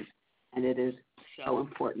options, and it is so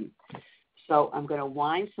important. So I'm going to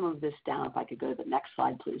wind some of this down. If I could go to the next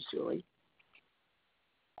slide, please, Julie.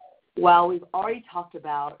 Well, we've already talked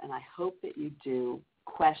about, and I hope that you do,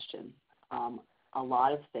 question a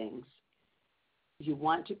lot of things. You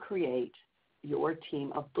want to create your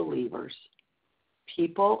team of believers,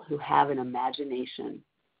 people who have an imagination,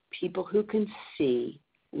 people who can see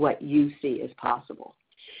what you see as possible.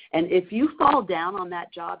 And if you fall down on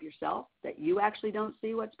that job yourself, that you actually don't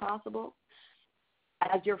see what's possible,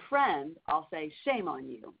 as your friend, I'll say, shame on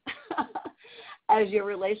you. As your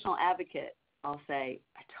relational advocate, I'll say,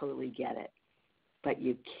 I totally get it. But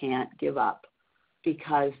you can't give up,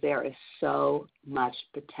 because there is so much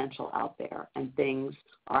potential out there and things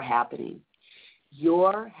are happening.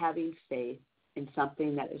 You're having faith in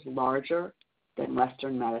something that is larger than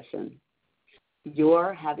Western medicine.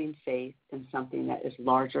 You're having faith in something that is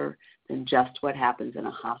larger than just what happens in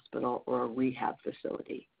a hospital or a rehab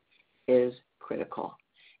facility is critical.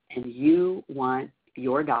 And you want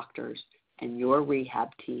your doctors and your rehab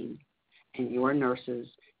team and your nurses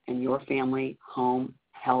and your family, home,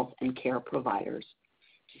 health, and care providers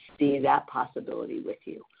to see that possibility with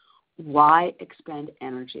you. Why expend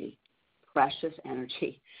energy, precious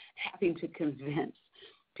energy, having to convince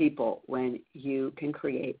people when you can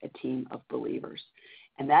create a team of believers?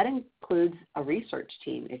 And that includes a research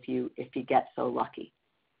team if you get so lucky.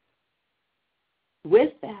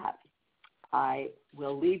 With that, I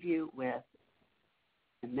will leave you with,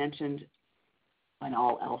 I mentioned, when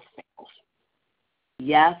all else fails.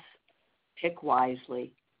 Yes, pick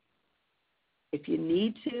wisely. If you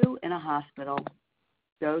need to in a hospital,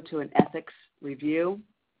 go to an ethics review,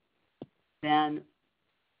 then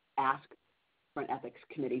ask for an ethics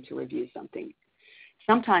committee to review something.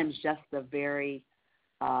 Sometimes just the very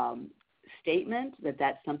statement that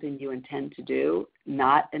that's something you intend to do,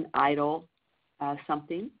 not an idle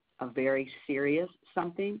something, a very serious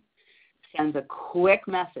something, sends a quick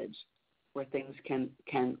message where things can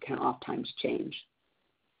oftentimes change.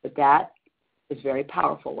 But that is very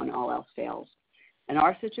powerful when all else fails. In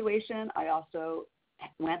our situation, I also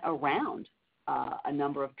went around a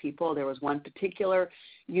number of people. There was one particular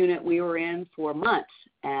unit we were in for months,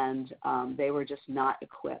 and they were just not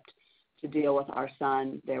equipped to deal with our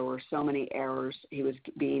son. There were so many errors. He was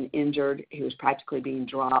being injured. He was practically being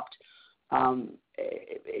dropped.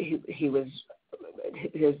 His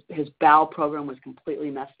bowel program was completely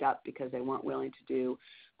messed up because they weren't willing to do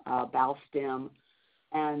bowel stim.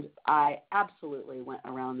 And I absolutely went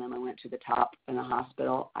around them. I went to the top in the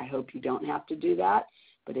hospital. I hope you don't have to do that.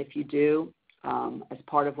 But if you do, as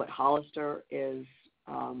part of what Hollister is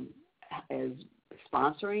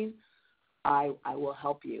sponsoring, I will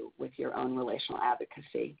help you with your own relational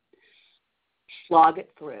advocacy. Slog it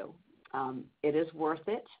through. It is worth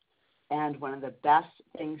it. And one of the best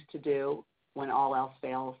things to do when all else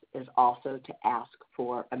fails is also to ask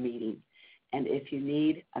for a meeting. And if you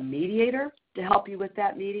need a mediator to help you with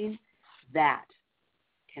that meeting, that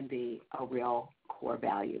can be a real core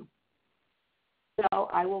value. So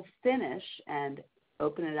I will finish and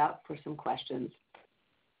open it up for some questions.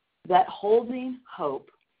 That holding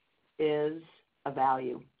hope is a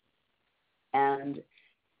value, and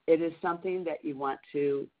it is something that you want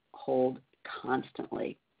to hold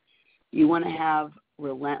constantly. You want to have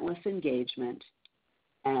relentless engagement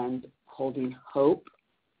and holding hope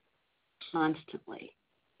constantly,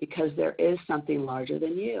 because there is something larger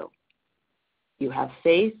than you. you have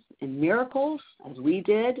faith in miracles, as we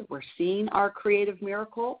did. We're seeing our creative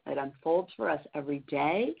miracle. It unfolds for us every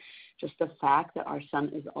day. Just the fact that our son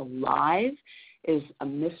is alive is a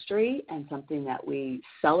mystery and something that we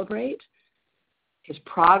celebrate. His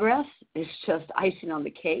progress is just icing on the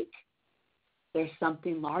cake. There's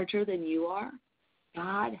something larger than you are.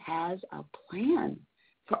 God has a plan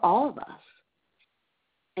for all of us.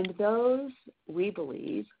 And those, we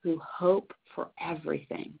believe, who hope for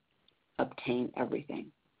everything, obtain everything.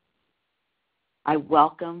 I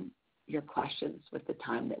welcome your questions with the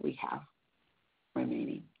time that we have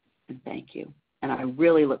remaining, and thank you. And I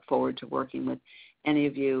really look forward to working with any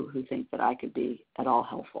of you who think that I could be at all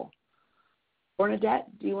helpful. Bernadette,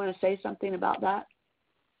 do you want to say something about that?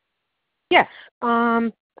 Yes.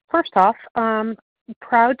 First off,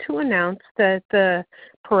 proud to announce that the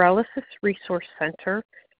Paralysis Resource Center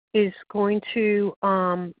is going to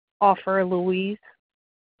offer Louise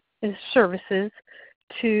services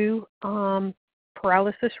to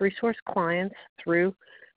paralysis resource clients through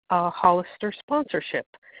Hollister sponsorship.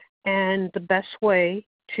 And the best way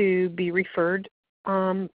to be referred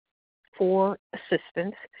for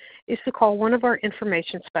assistance is to call one of our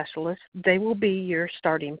information specialists. They will be your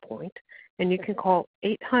starting point, and you can call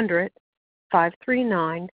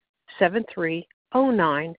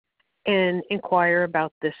 800-539-7309 and inquire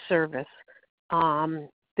about this service.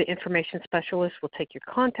 The information specialist will take your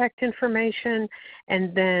contact information,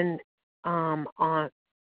 and then on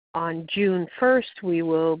June 1st, we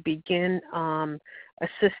will begin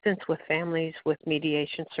assistance with families with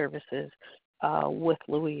mediation services with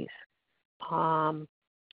Louise.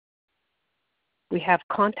 We have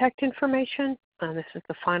contact information. This is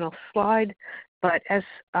the final slide. But as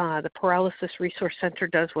the Paralysis Resource Center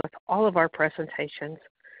does with all of our presentations,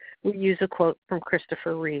 we use a quote from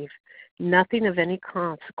Christopher Reeve. Nothing of any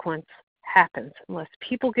consequence happens unless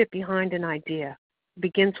people get behind an idea. It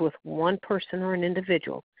begins with one person or an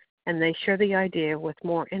individual, and they share the idea with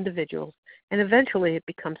more individuals, and eventually it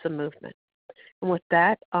becomes a movement. And with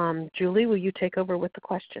that, Julie, will you take over with the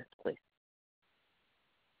questions, please?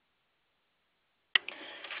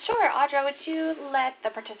 Sure. Audra, would you let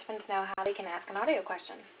the participants know how they can ask an audio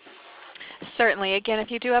question? Certainly. Again, if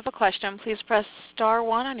you do have a question, please press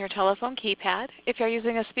 *1 on your telephone keypad. If you're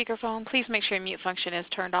using a speakerphone, please make sure your mute function is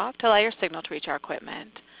turned off to allow your signal to reach our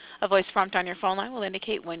equipment. A voice prompt on your phone line will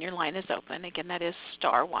indicate when your line is open. Again, that is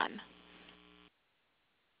 *1.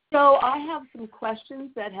 So I have some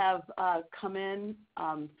questions that have come in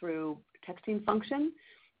through texting function,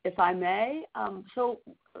 if I may. So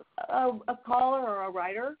a caller or a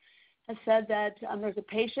writer has said that there's a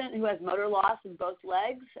patient who has motor loss in both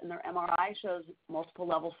legs, and their MRI shows multiple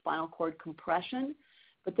level spinal cord compression,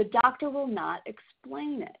 but the doctor will not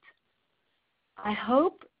explain it. I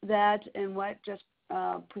hope that in what just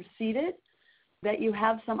preceded, that you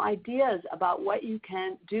have some ideas about what you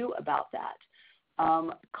can do about that.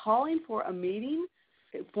 Calling for a meeting,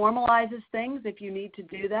 it formalizes things if you need to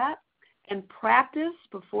do that, and practice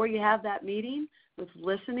before you have that meeting with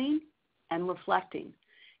listening and reflecting.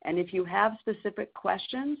 And if you have specific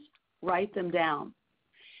questions, write them down.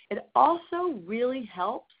 It also really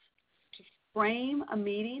helps to frame a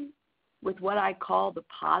meeting with what I call the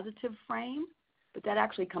positive frame, but that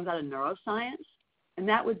actually comes out of neuroscience. And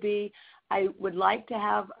that would be, I would like to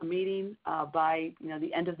have a meeting by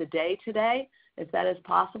the end of the day today, if that is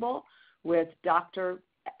possible, with Dr.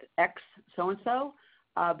 X so-and-so,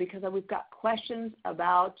 because we've got questions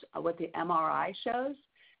about what the MRI shows,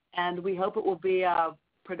 and we hope it will be a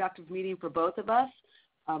productive meeting for both of us,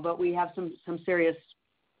 but we have some serious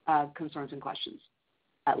concerns and questions.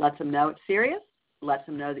 That lets them know it's serious, lets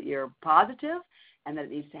them know that you're positive, and that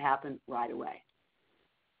it needs to happen right away.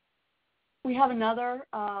 We have another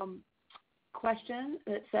question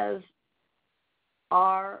that says,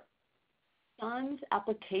 our son's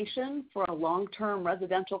application for a long-term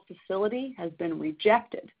residential facility has been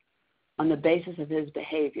rejected on the basis of his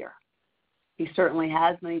behavior. He certainly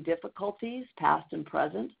has many difficulties, past and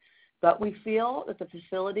present, but we feel that the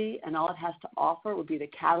facility and all it has to offer would be the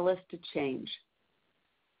catalyst to change.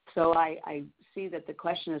 So I see that the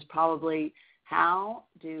question is probably, how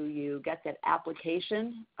do you get that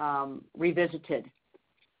application revisited?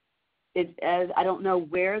 I don't know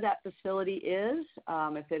where that facility is,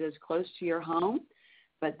 if it is close to your home,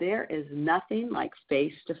 but there is nothing like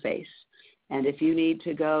face-to-face. And if you need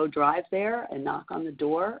to go drive there and knock on the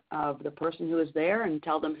door of the person who is there and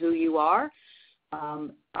tell them who you are,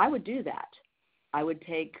 I would do that. I would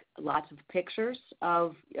take lots of pictures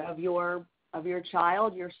of your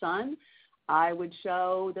child, your son. I would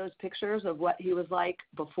show those pictures of what he was like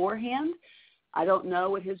beforehand. I don't know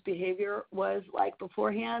what his behavior was like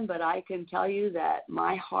beforehand, but I can tell you that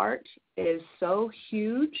my heart is so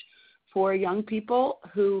huge for young people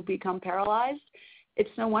who become paralyzed. It's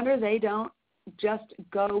no wonder they don't just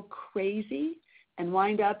go crazy and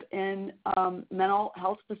wind up in mental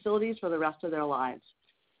health facilities for the rest of their lives.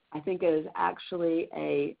 I think it is actually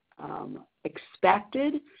a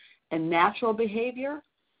expected and natural behavior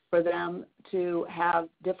for them to have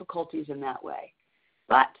difficulties in that way.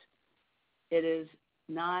 But it is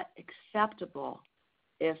not acceptable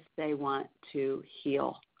if they want to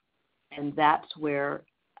heal. And that's where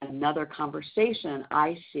another conversation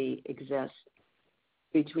I see exists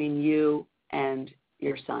between you and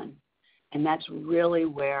your son. And that's really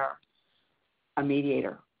where a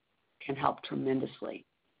mediator can help tremendously,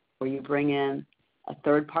 where you bring in a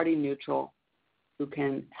third-party neutral who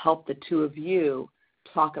can help the two of you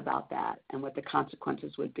talk about that and what the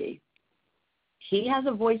consequences would be. He has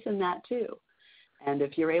a voice in that too. And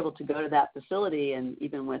if you're able to go to that facility and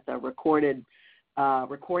even with a recording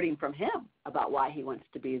from him about why he wants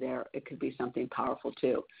to be there, it could be something powerful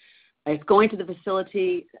too. If going to the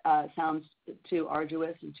facility sounds too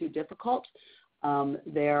arduous and too difficult,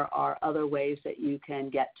 there are other ways that you can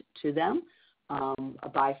get to them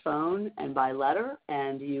by phone and by letter,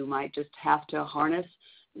 and you might just have to harness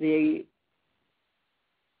the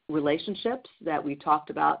relationships that we talked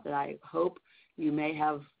about that I hope you may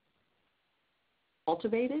have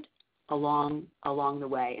cultivated along the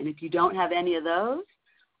way. And if you don't have any of those,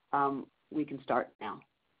 we can start now.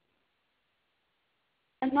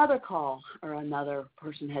 Another call or another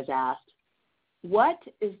person has asked, what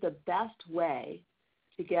is the best way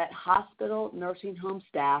to get hospital nursing home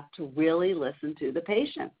staff to really listen to the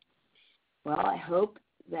patient? Well, I hope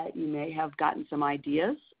that you may have gotten some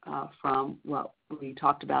ideas from what we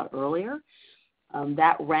talked about earlier.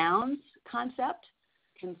 That rounds concept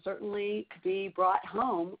can certainly be brought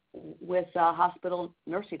home with hospital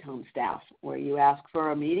nursing home staff, where you ask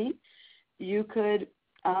for a meeting. You could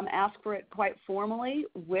ask for it quite formally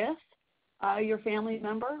with your family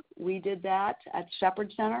member. We did that at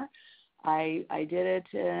Shepherd Center. I did it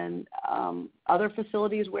in other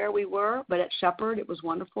facilities where we were, but at Shepherd it was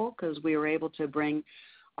wonderful because we were able to bring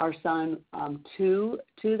our son to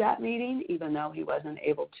that meeting, even though he wasn't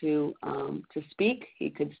able to speak.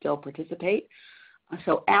 He could still participate.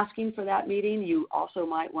 So asking for that meeting, you also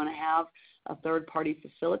might want to have a third-party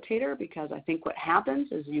facilitator, because I think what happens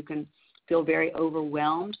is you can feel very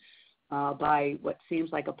overwhelmed by what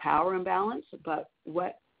seems like a power imbalance. But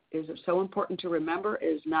what is so important to remember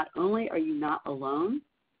is not only are you not alone,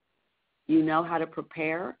 you know how to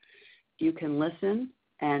prepare, you can listen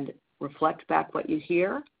and reflect back what you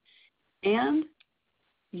hear, and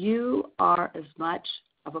you are as much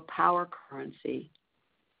of a power currency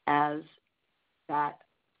as that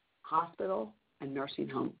hospital and nursing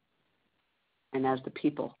home, and as the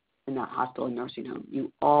people in that hospital and nursing home.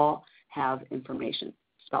 You all have information.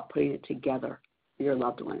 It's about putting it together for your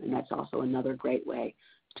loved one, and that's also another great way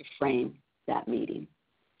to frame that meeting.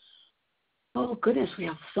 Oh, goodness, we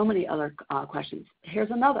have so many other questions.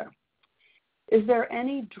 Here's another. Is there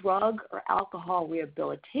any drug or alcohol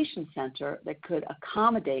rehabilitation center that could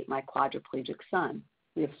accommodate my quadriplegic son?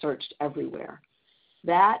 We have searched everywhere.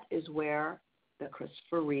 That is where the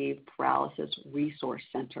Christopher Reeve Paralysis Resource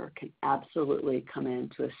Center can absolutely come in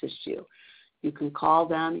to assist you. You can call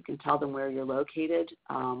them, you can tell them where you're located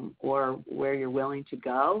or where you're willing to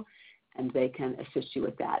go, and they can assist you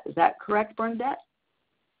with that. Is that correct, Bernadette?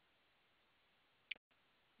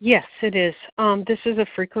 Yes, it is. This is a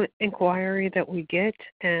frequent inquiry that we get,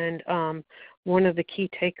 and one of the key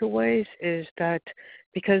takeaways is that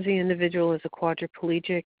because the individual is a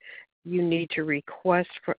quadriplegic, you need to request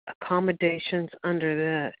for accommodations under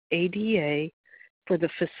the ADA for the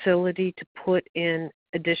facility to put in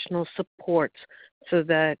additional supports so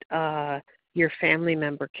that your family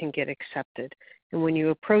member can get accepted. And when you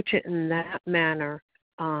approach it in that manner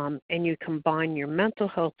and you combine your mental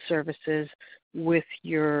health services with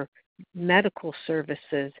your medical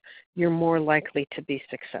services, you're more likely to be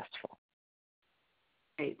successful.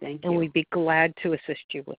 Great, thank you. And we'd be glad to assist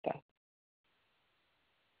you with that.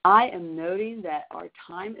 I am noting that our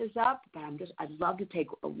time is up, but I'd love to take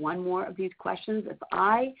one more of these questions. If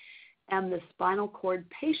I am the spinal cord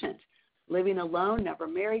patient, living alone, never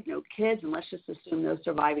married, no kids, and let's just assume no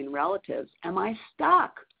surviving relatives, am I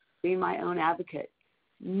stuck being my own advocate?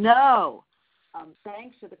 No.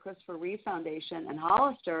 Thanks to the Christopher Reeve Foundation and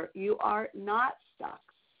Hollister, you are not stuck.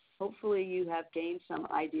 Hopefully you have gained some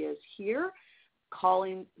ideas here,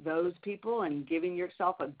 calling those people and giving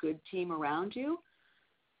yourself a good team around you.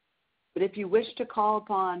 But if you wish to call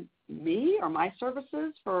upon me or my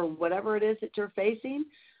services for whatever it is that you're facing,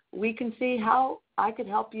 we can see how I could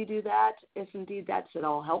help you do that if indeed that's at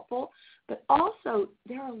all helpful. But also,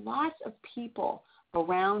 there are lots of people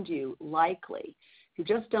around you likely who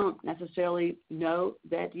just don't necessarily know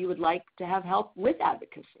that you would like to have help with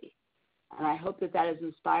advocacy. And I hope that that is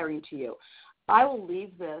inspiring to you. I will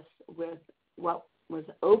leave this with what was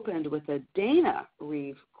opened with a Dana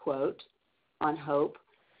Reeve quote on hope,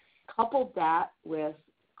 coupled that with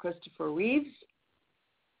Christopher Reeve's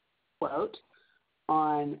quote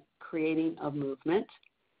on creating a movement.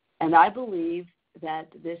 And I believe that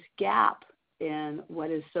this gap in what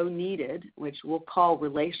is so needed, which we'll call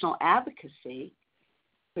relational advocacy,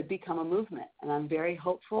 could become a movement. And I'm very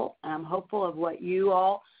hopeful, and I'm hopeful of what you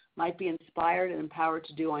all might be inspired and empowered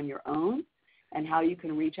to do on your own, and how you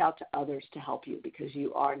can reach out to others to help you, because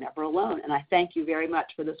you are never alone. And I thank you very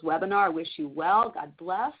much for this webinar. I wish you well. God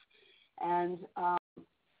bless. And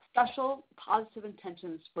special positive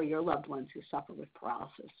intentions for your loved ones who suffer with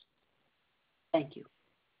paralysis. Thank you.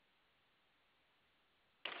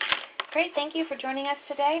 Great. Thank you for joining us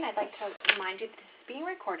today. And I'd like to remind you that this is being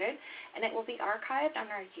recorded, and it will be archived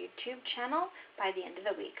on our YouTube channel by the end of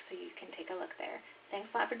the week, so you can take a look there. Thanks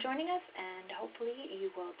a lot for joining us, and hopefully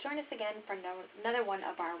you will join us again for another one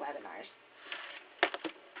of our webinars.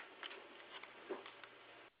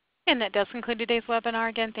 And that does conclude today's webinar.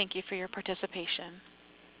 Again, thank you for your participation.